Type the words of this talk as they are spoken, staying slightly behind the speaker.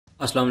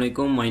Assalamu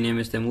alaikum, my name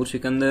is Taimur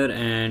Sikandar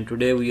and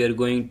today we are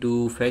going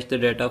to fetch the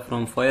data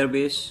from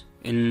Firebase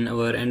in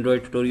our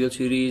Android tutorial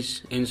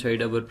series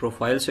inside our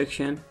profile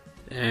section.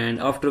 And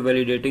after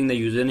validating the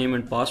username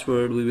and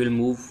password, we will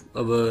move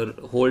our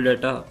whole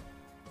data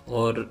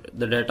or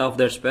the data of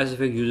that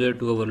specific user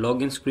to our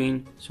login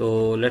screen.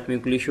 So let me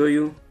quickly show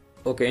you.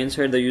 Okay,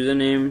 inside the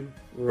username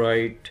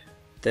write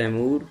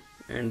Taimur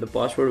and the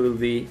password will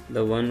be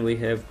the one we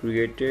have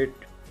created.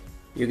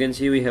 You can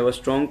see we have a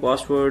strong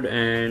password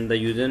and the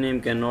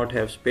username cannot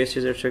have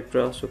spaces,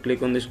 etc. So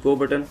click on this go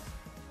button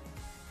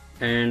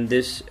and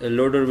this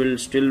loader will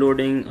still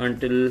loading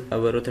until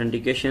our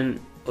authentication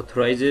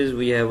authorizes.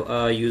 We have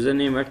a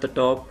username at the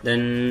top,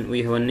 then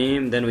we have a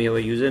name, then we have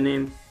a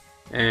username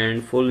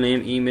and full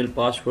name, email,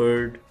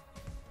 password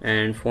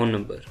and phone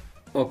number.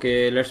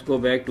 Okay, let's go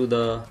back to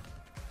the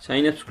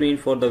sign up screen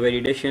for the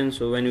validation.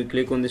 So when we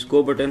click on this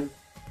go button,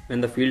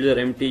 when the fields are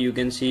empty, you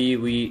can see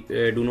we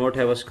do not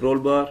have a scroll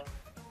bar.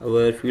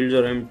 Our fields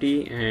are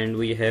empty and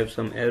we have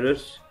some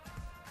errors.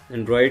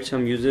 And write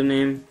some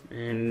username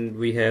and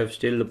we have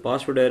still the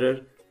password error.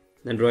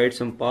 Then write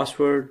some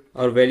password.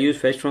 Our values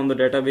fetched from the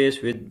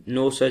database with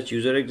no such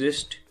user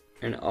exist.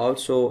 And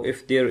also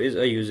if there is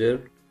a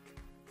user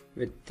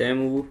with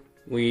Taimur,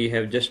 we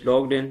have just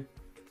logged in.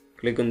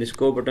 Click on this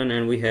go button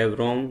and we have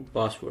wrong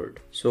password.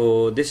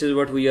 So this is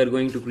what we are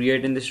going to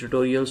create in this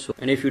tutorial.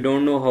 And if you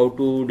don't know how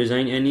to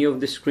design any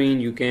of this screen,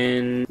 you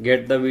can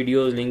get the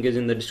videos, link is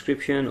in the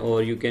description,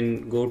 or you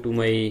can go to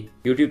my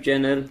YouTube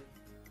channel.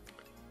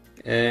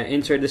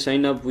 Inside the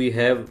sign up we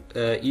have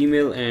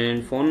email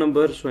and phone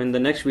number. So in the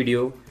next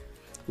video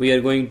we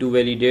are going to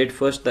validate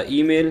first the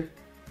email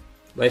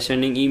by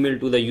sending email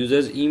to the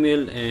user's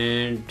email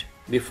and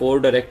before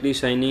directly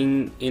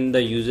signing in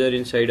the user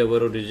inside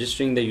our or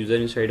registering the user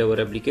inside our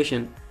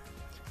application.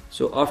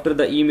 So after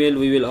the email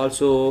we will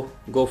also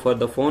go for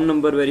the phone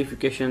number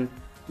verification.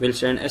 We'll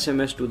send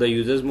SMS to the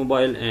user's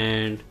mobile,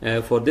 and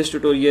for this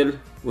tutorial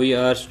we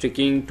are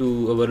sticking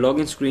to our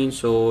login screen.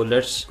 So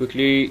let's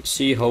quickly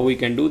see how we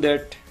can do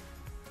that.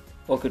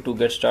 Okay, to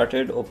get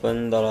started,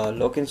 open the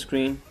login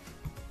screen,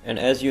 and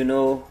as you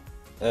know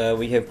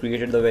we have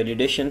created the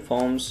validation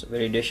forms,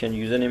 validation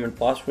username and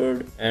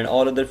password and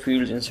all other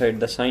fields inside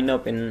the sign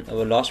up in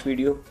our last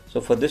video. So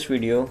for this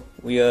video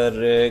we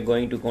are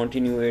going to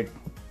continue it.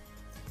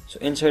 So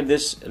inside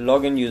this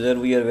login user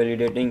we are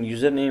validating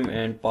username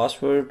and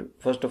password.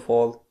 First of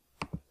all,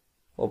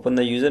 open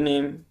the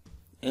username.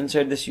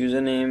 Inside this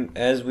username,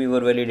 as we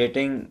were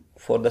validating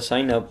for the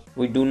sign up,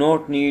 we do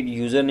not need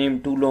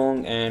username too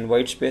long and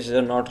white spaces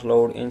are not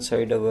allowed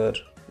inside our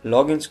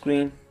login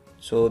screen.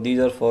 So these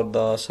are for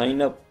the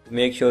sign up.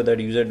 Make sure that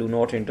user do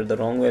not enter the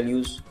wrong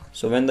values.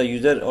 So when the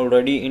user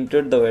already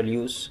entered the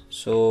values,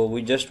 so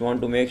we just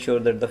want to make sure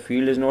that the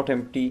field is not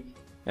empty,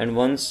 and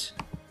once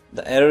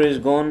the error is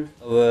gone,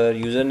 our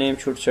username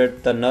should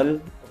set the null.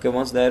 Okay,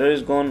 once the error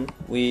is gone,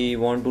 we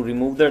want to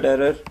remove that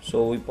error,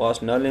 so we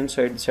pass null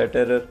inside set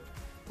error,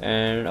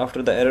 and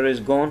after the error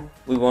is gone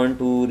we want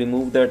to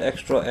remove that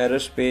extra error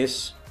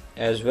space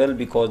as well,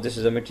 because this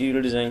is a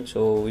material design.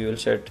 So we will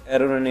set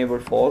error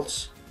enabled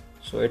false,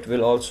 so it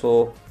will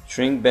also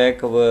shrink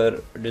back our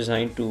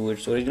design to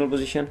its original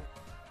position,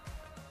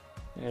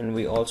 and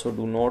we also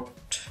do not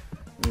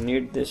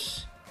need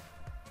this.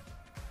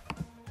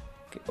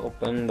 Okay,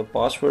 open the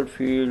password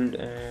field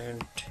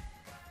and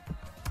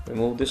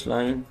remove this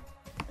line,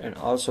 and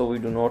also we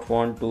do not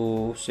want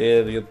to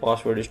say your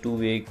password is too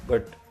weak,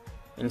 but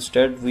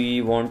instead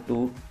we want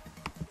to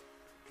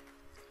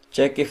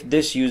check if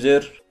this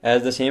user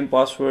has the same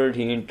password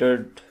he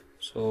entered.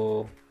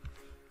 So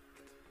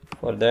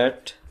for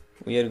that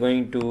we are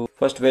going to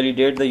first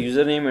validate the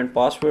username and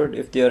password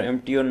if they are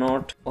empty or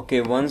not. Okay,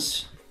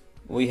 once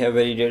we have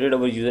validated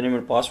our username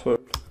and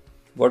password,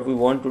 what we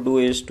want to do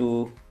is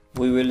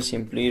we will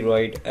simply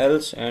write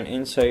else, and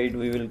inside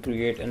we will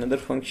create another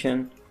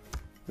function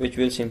which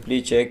will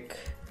simply check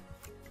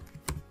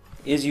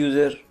is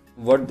user.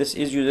 What this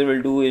is user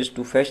will do is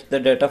to fetch the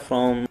data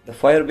from the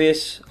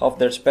Firebase of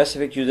that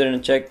specific user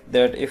and check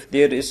that if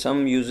there is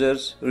some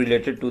users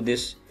related to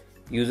this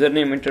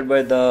username entered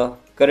by the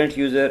current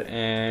user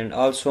and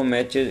also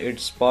matches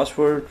its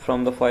password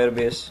from the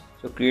Firebase.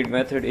 So create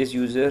method is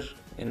user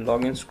in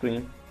login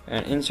screen,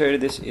 and inside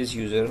this is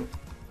user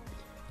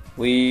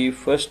we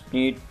first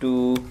need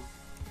to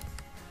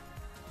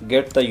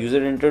get the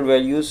user entered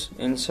values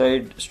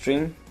inside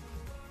string.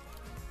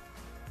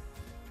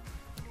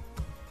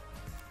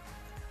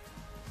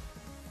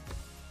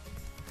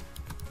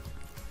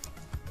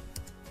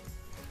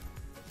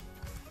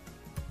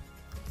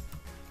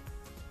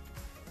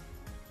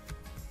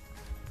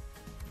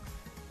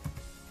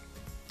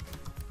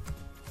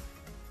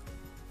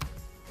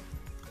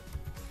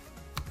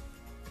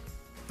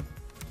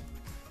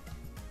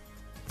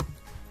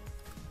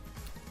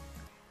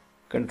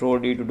 Control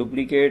D to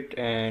duplicate,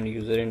 and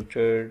user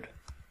entered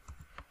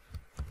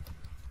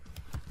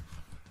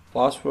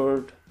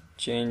password,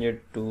 change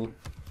it to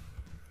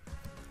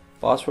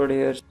password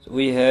here. So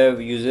we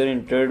have user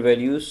entered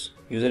values,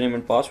 username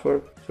and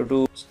password. So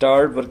to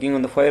start working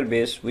on the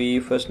Firebase, we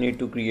first need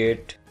to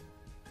create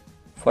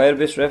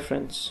Firebase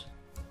reference.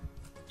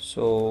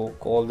 So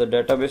call the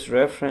database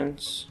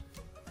reference,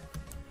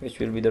 which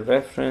will be the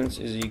reference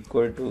is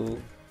equal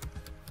to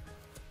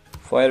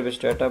Firebase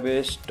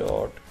database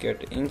dot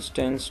get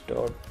instance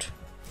dot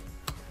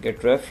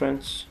get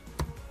reference,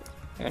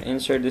 and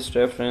inside this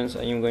reference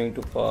I am going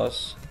to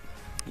pass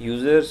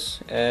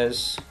users.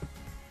 As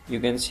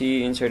you can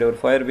see inside our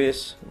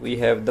Firebase we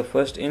have the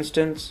first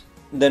instance,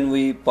 then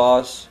we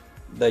pass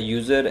the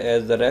user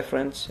as the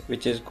reference,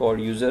 which is called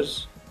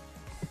users.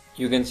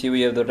 You can see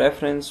we have the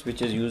reference,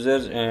 which is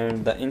users,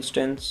 and the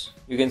instance.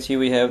 You can see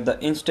we have the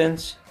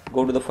instance.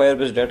 Go to the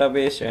Firebase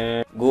database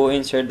and go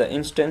inside the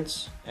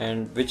instance,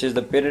 and which is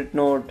the parent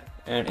node,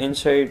 and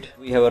inside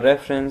we have a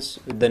reference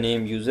with the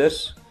name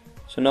users.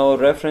 So now our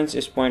reference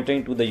is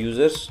pointing to the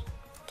users.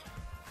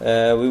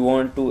 We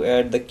want to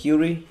add the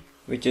query,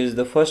 which is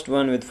the first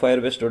one with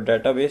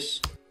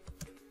Firebase.database.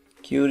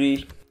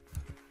 Query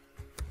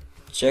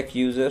check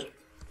user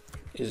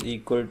is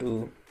equal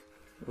to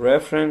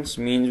reference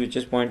means which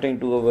is pointing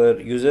to our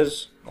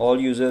users, all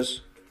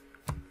users,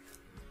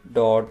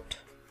 dot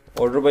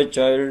order by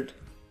child,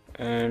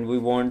 and we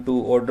want to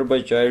order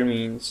by child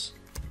means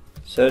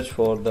search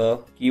for the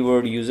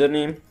keyword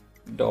username,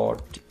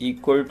 dot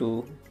equal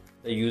to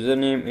the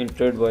username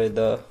entered by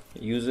the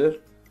user.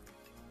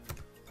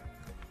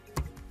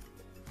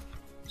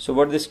 So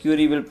what this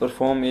query will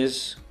perform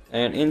is,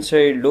 and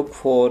inside look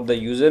for the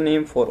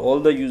username for all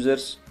the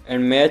users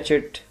and match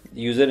it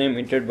the username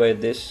entered by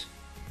this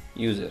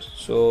user.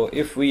 So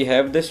if we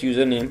have this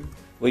username,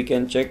 we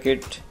can check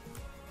it,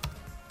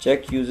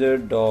 check user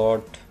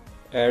dot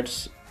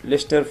adds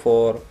listener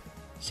for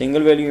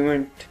single value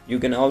event. You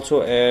can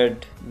also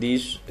add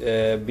these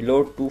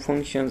below two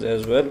functions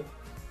as well,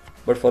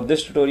 but for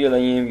this tutorial I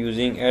am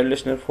using add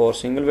listener for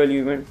single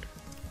value event,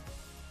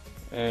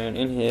 and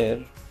in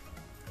here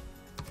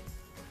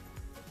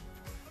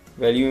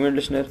value event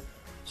listener.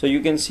 So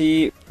you can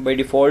see by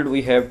default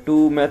we have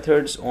two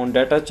methods, on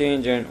data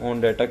change and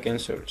on data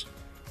cancelled.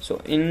 So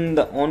in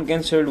the on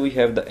cancelled we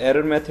have the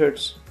error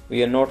methods.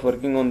 We are not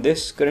working on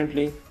this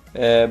currently,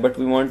 but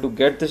we want to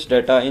get this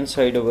data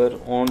inside our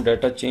on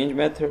data change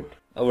method.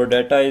 Our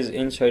data is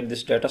inside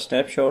this data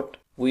snapshot.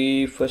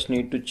 We first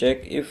need to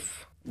check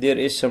if there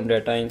is some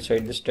data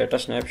inside this data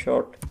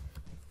snapshot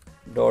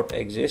dot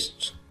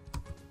exists,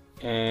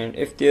 and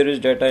if there is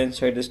data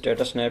inside this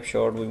data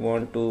snapshot, we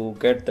want to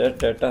get that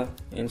data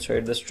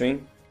inside the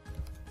string.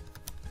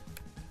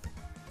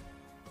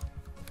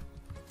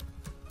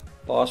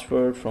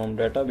 Password from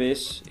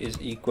database is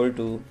equal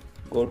to,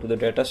 go to the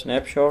data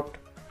snapshot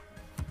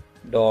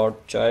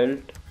dot child,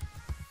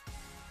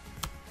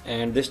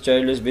 and this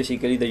child is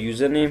basically the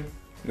username,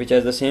 which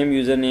has the same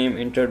username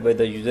entered by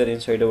the user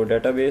inside our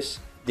database.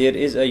 There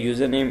is a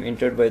username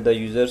entered by the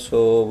user,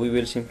 so we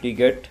will simply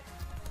get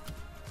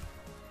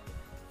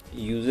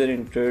user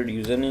entered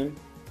username.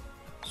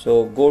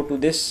 So go to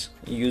this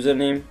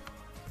username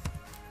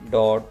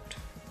dot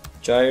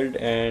child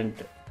and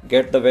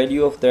get the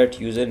value of that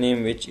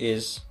username, which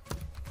is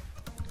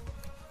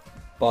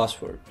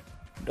password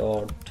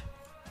dot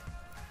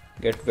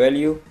get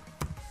value,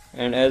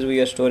 and as we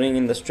are storing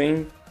in the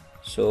string,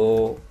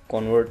 so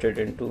convert it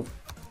into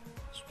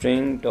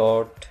string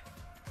dot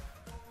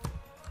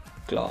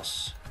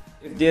class.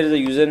 If there is a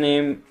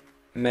username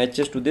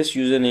matches to this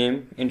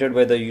username entered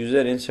by the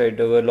user inside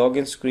our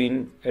login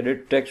screen,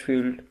 edit text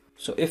field.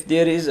 So if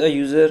there is a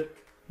user,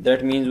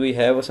 that means we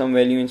have some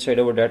value inside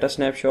our data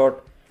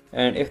snapshot,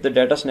 and if the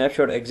data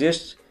snapshot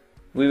exists,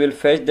 we will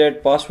fetch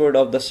that password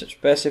of the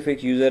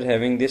specific user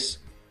having this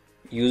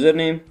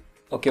username.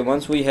 Okay,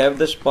 once we have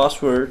this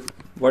password,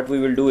 what we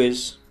will do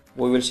is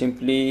we will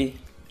simply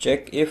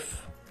check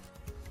if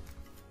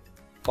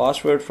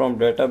password from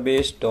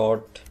database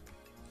dot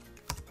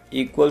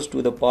equals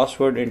to the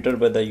password entered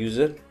by the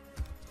user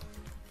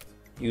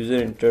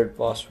entered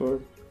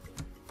password.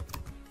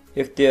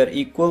 If they are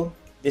equal,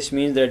 this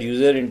means that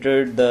user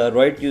entered the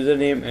right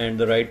username and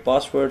the right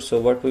password. So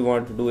what we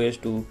want to do is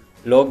to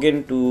log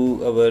in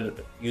to our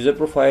user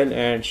profile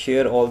and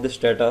share all this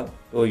data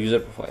to our user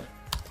profile.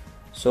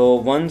 So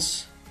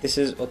once this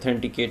is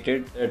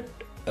authenticated that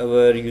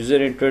our user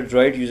entered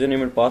right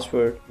username and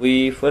password,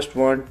 we first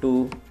want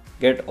to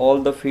get all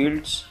the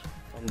fields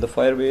from the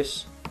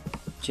Firebase,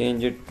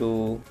 change it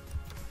to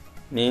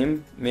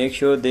name, make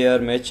sure they are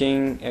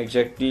matching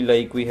exactly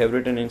like we have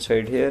written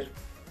inside here.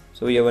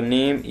 So we have a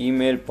name,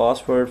 email,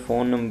 password,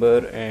 phone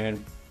number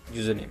and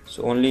username.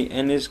 So only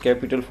N is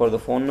capital for the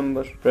phone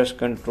number. Press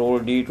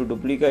Ctrl D to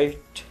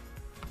duplicate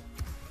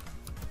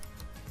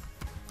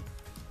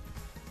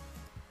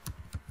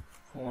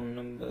phone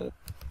number.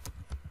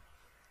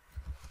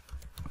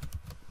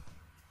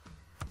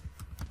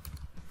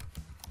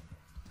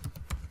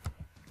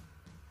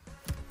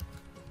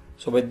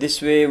 So by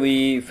this way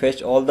we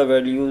fetch all the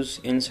values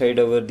inside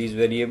our these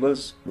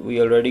variables. We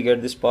already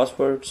get this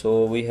password,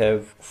 so we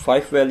have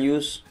 5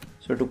 values.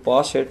 So to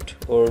pass it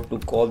or to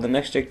call the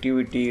next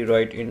activity,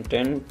 write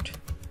intent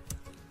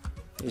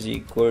is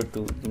equal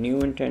to new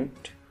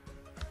intent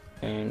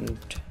and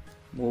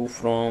move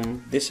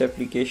from this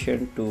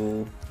application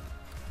to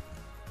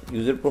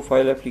user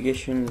profile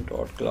application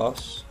dot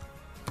class,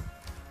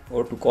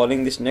 or to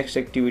calling this next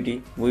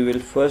activity, we will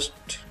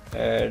first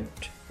add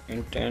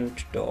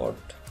intent dot.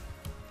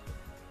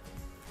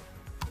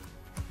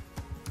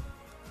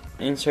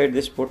 Inside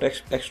this put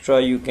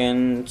extra, you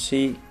can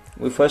see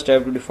we first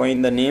have to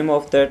define the name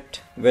of that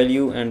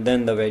value and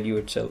then the value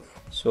itself.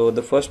 So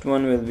the first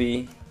one will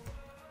be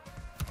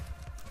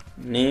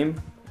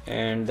name,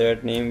 and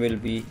that name will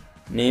be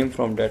name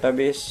from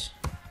database.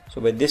 So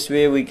by this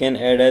way we can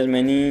add as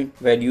many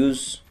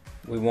values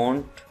we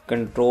want.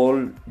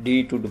 Control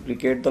D to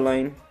duplicate the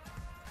line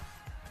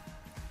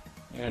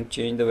and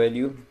change the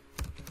value.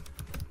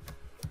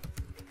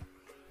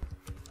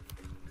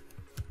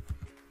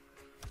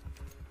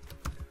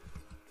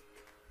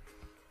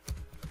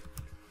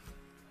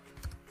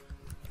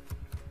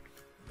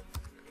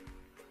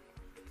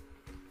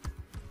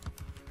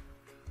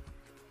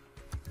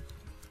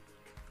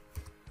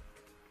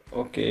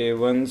 Okay,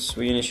 once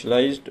we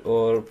initialized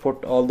or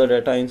put all the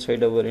data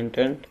inside our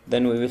intent,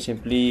 then we will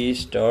simply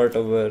start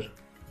our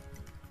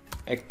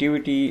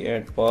activity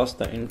and pass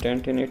the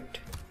intent in it.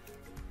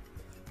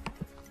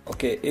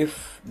 Okay,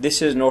 if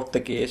this is not the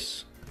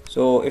case,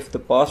 so if the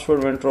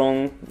password went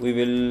wrong, we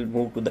will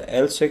move to the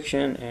else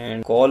section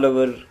and call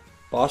our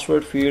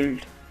password field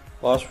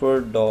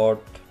password dot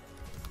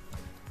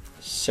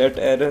set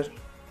error,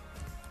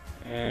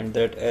 and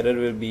that error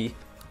will be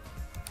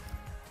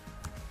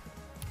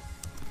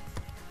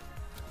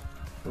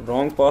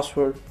wrong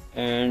password.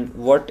 And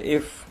what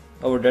if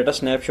our data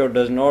snapshot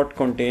does not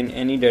contain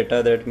any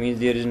data? That means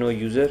there is no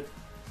user,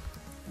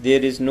 there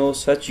is no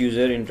such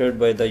user entered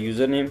by the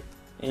username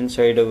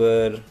inside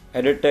our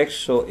edit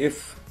text. So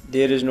if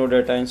there is no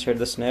data inside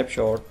the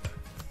snapshot,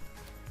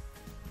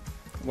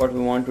 what we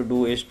want to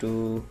do is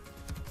to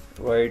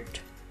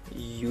write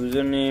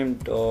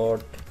username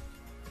dot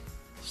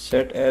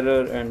set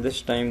error, and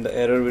this time the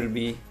error will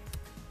be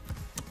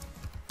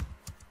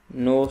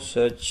no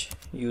such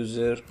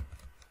user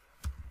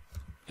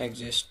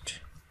exist.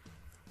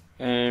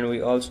 And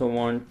we also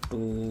want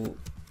to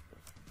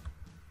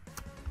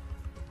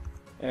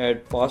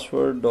add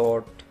password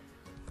dot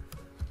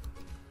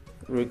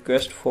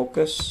request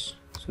focus.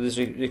 So this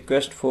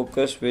request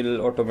focus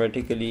will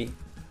automatically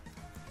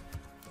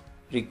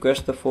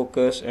request the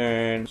focus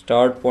and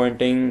start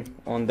pointing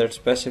on that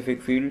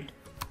specific field.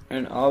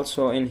 And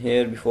also in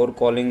here, before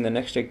calling the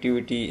next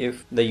activity,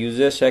 if the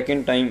user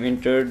second time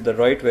entered the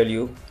right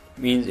value,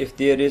 means if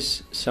there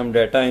is some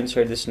data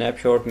inside the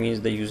snapshot,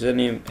 means the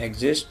username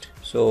exists.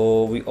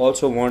 So we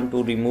also want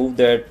to remove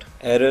that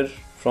error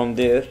from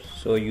there.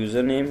 So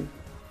username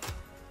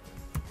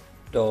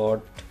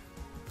dot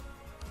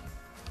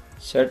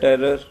set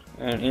error,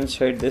 and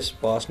inside this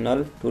pass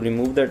null to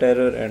remove that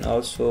error, and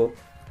also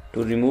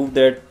to remove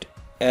that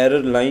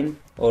error line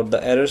or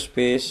the error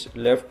space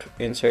left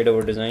inside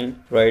our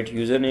design. Write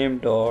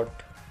username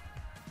dot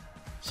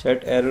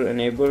set error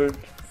enabled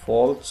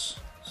false.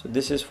 So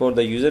this is for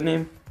the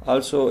username.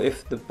 Also,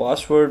 if the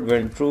password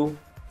went true,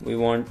 we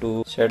want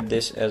to set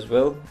this as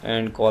well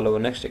and call our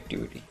next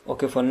activity.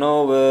 Okay, for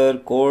now our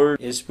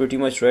code is pretty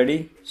much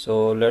ready,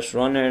 so let's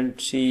run and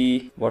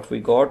see what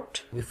we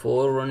got.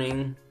 Before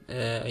running,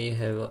 I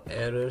have an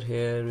error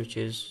here, which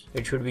is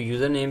it should be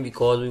username,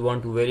 because we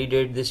want to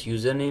validate this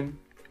username.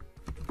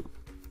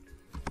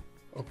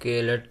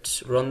 Okay,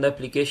 let's run the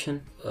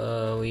application.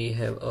 We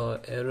have an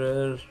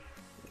error.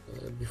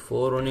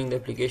 Before running the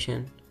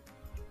application,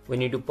 we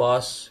need to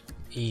pass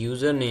a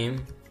username,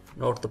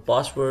 not the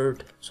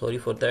password. Sorry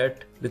for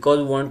that, because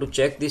we want to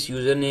check this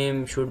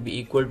username should be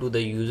equal to the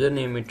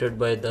username entered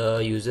by the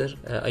user.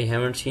 I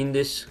haven't seen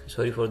this,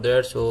 sorry for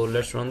that. So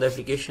let's run the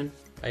application.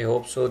 I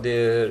hope so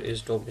there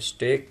is no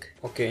mistake.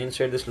 Okay,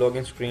 inside this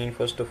login screen,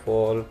 first of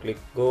all click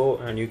go,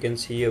 and you can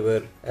see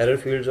our error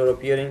fields are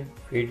appearing.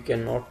 Field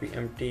cannot be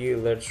empty.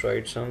 Let's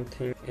write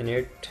something in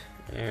it.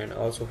 And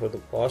also for the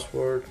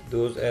password,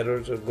 those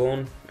errors are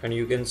gone, and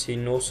you can see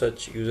no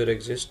such user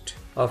exists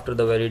after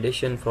the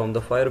validation from the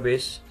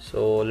Firebase.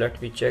 So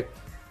let me check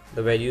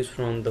the values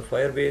from the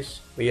Firebase.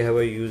 We have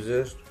a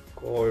user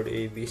called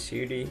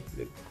ABCD.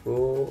 Click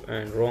go,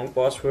 and wrong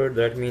password.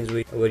 That means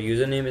our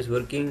username is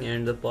working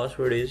and the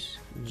password is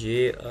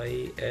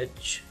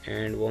JIH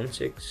and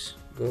 16.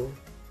 Go.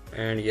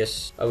 And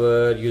yes,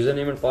 our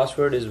username and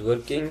password is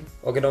working.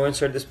 Okay, now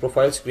inside this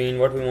profile screen,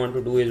 what we want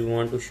to do is we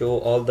want to show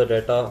all the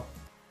data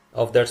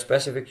of that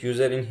specific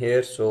user in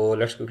here. So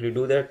let's quickly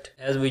do that.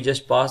 As we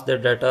just passed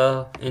that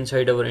data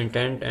inside our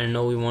intent, and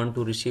now we want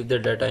to receive the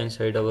data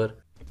inside our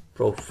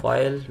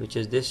profile, which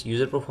is this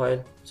user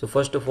profile. So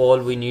first of all,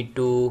 we need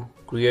to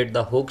create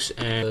the hooks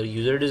and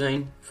user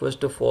design.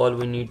 First of all,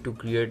 we need to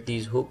create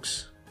these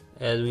hooks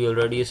as we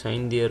already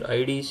assigned their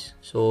IDs.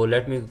 So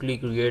let me quickly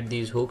create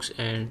these hooks.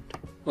 And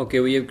okay,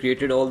 we have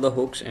created all the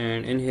hooks,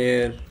 and in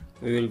here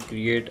we will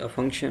create a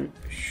function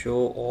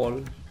show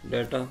all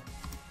data,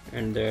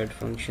 and that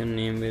function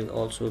name will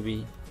also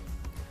be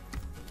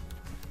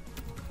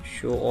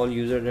show all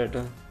user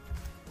data.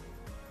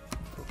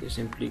 Okay,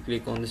 simply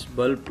click on this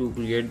bulb to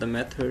create the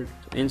method.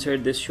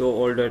 Inside this show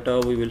all data,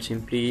 we will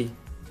simply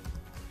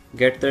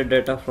get the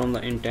data from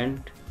the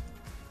intent,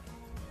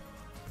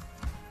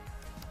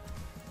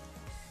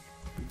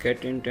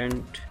 get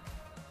intent,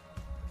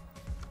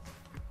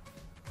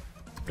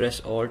 press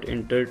Alt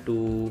Enter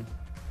to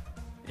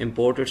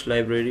import its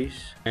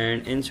libraries,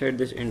 and inside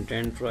this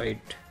intent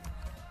write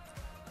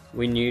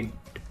we need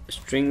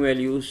string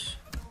values,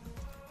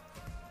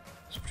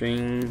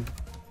 string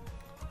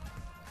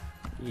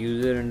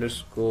user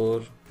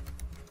underscore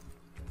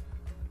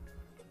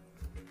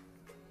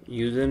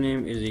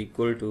username is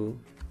equal to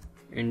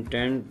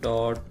intent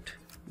dot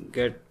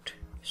get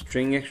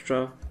string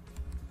extra.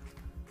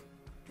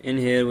 In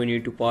here we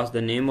need to pass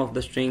the name of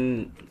the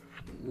string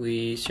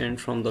we sent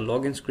from the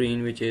login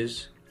screen, which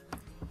is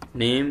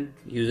name,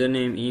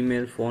 username,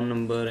 email, phone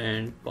number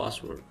and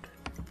password.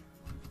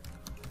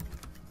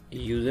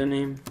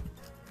 Username,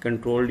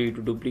 Control D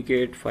to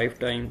duplicate 5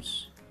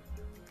 times,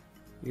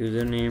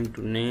 username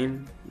to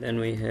name, then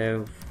we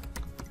have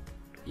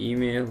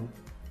email,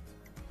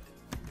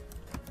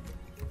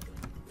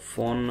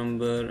 phone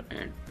number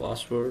and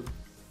password.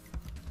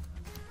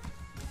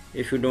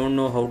 If you don't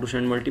know how to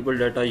send multiple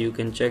data, you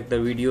can check the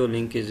video,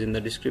 link is in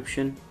the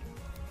description.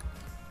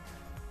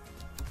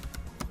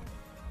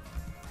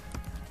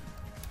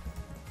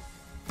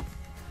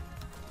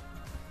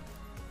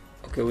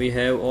 Okay, we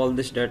have all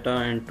this data,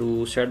 and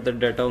to set the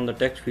data on the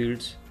text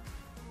fields,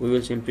 we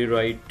will simply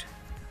write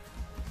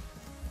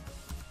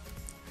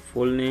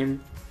full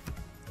name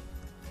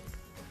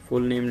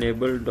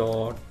label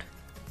dot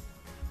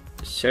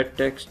set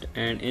text,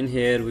 and in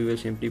here we will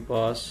simply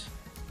pass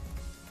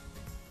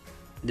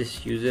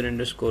this user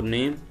underscore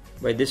name.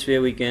 By this way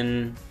we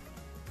can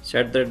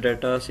set the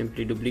data,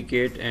 simply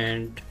duplicate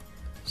and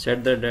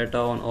set the data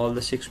on all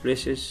the 6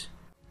 places.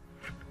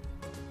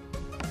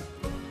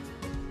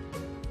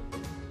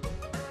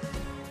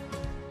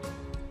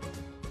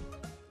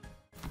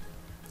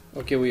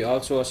 Okay, we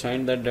also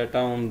assigned that data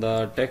on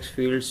the text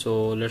field,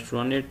 so let's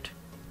run it.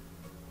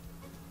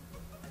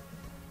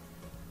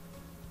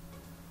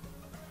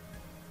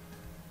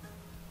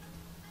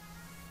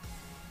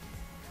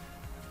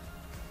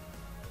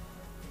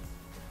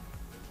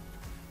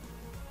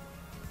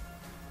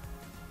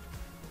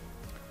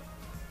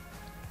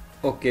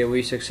 Okay,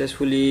 we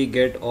successfully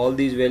get all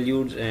these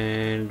values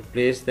and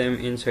place them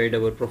inside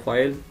our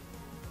profile.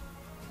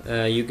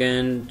 You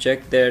can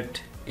check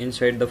that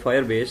inside the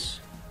Firebase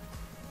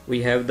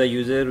we have the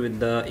user with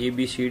the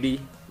ABCD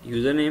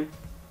username,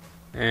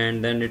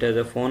 and then it has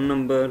a phone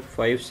number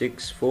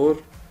 564,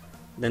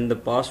 then the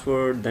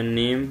password, the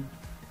name,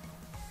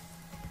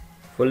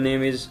 full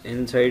name is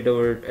inside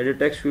our edit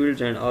text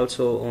fields and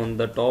also on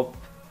the top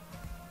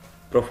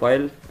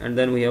profile, and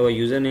then we have a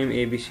username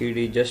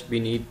ABCD just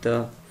beneath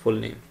the full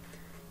name.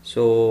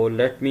 So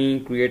let me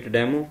create a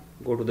demo.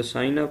 Go to the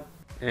sign up,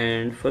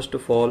 and first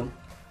of all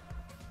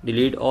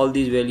delete all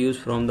these values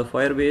from the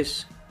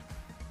Firebase.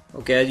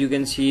 Okay, as you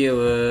can see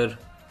our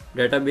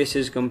database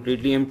is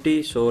completely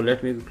empty, so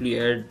let me quickly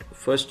add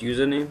first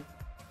username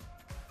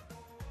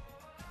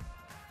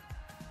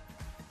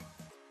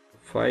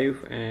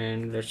 5,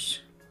 and let's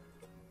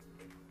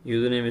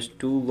username is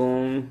too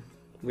long,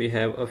 we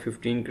have a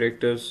 15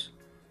 characters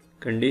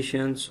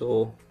condition,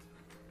 so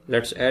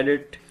let's add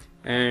it.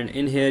 And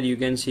in here you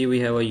can see we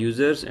have a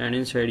users, and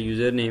inside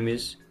username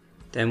is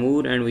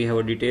Taimur, and we have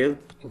a detail.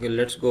 Okay,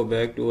 let's go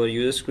back to our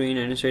user screen,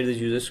 and inside this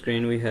user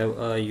screen we have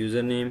a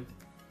username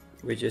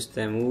which is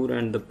Taimur,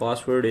 and the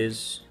password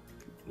is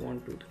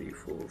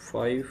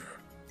 1234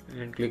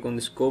 and click on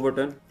this go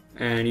button,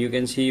 and you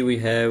can see we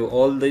have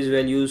all these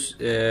values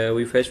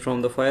we fetched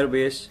from the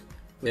Firebase,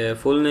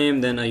 full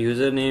name, then a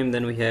username,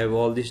 then we have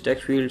all these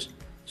text fields.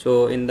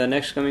 So in the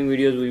next coming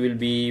videos we will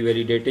be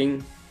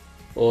validating,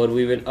 or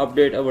we will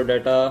update our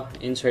data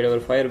inside our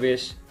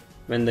Firebase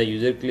when the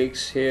user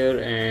clicks here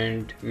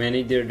and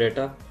manage their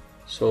data.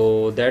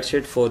 So that's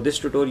it for this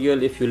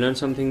tutorial. If you learned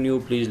something new,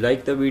 please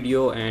like the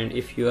video, and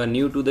if you are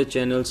new to the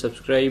channel,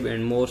 subscribe,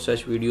 and more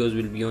such videos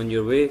will be on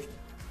your way.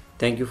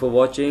 Thank you for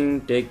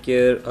watching. Take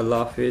care.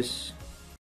 Allah Hafiz.